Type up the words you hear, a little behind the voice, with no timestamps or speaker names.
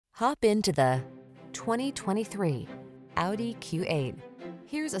Hop into the 2023 Audi Q8.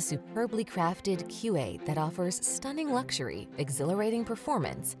 Here's a superbly crafted Q8 that offers stunning luxury, exhilarating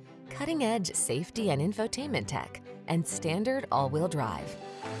performance, cutting-edge safety and infotainment tech, and standard all-wheel drive.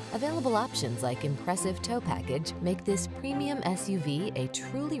 Available options like impressive tow package make this premium SUV a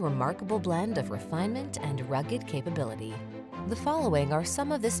truly remarkable blend of refinement and rugged capability. The following are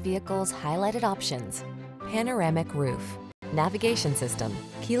some of this vehicle's highlighted options: panoramic roof, navigation system,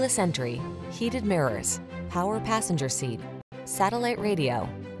 keyless entry, heated mirrors, power passenger seat, satellite radio,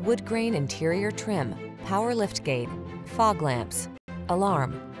 wood grain interior trim, power liftgate, fog lamps,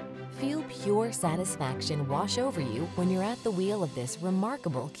 alarm. Feel pure satisfaction wash over you when you're at the wheel of this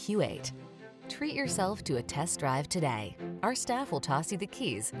remarkable Q8. Treat yourself to a test drive today. Our staff will toss you the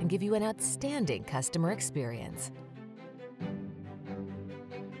keys and give you an outstanding customer experience.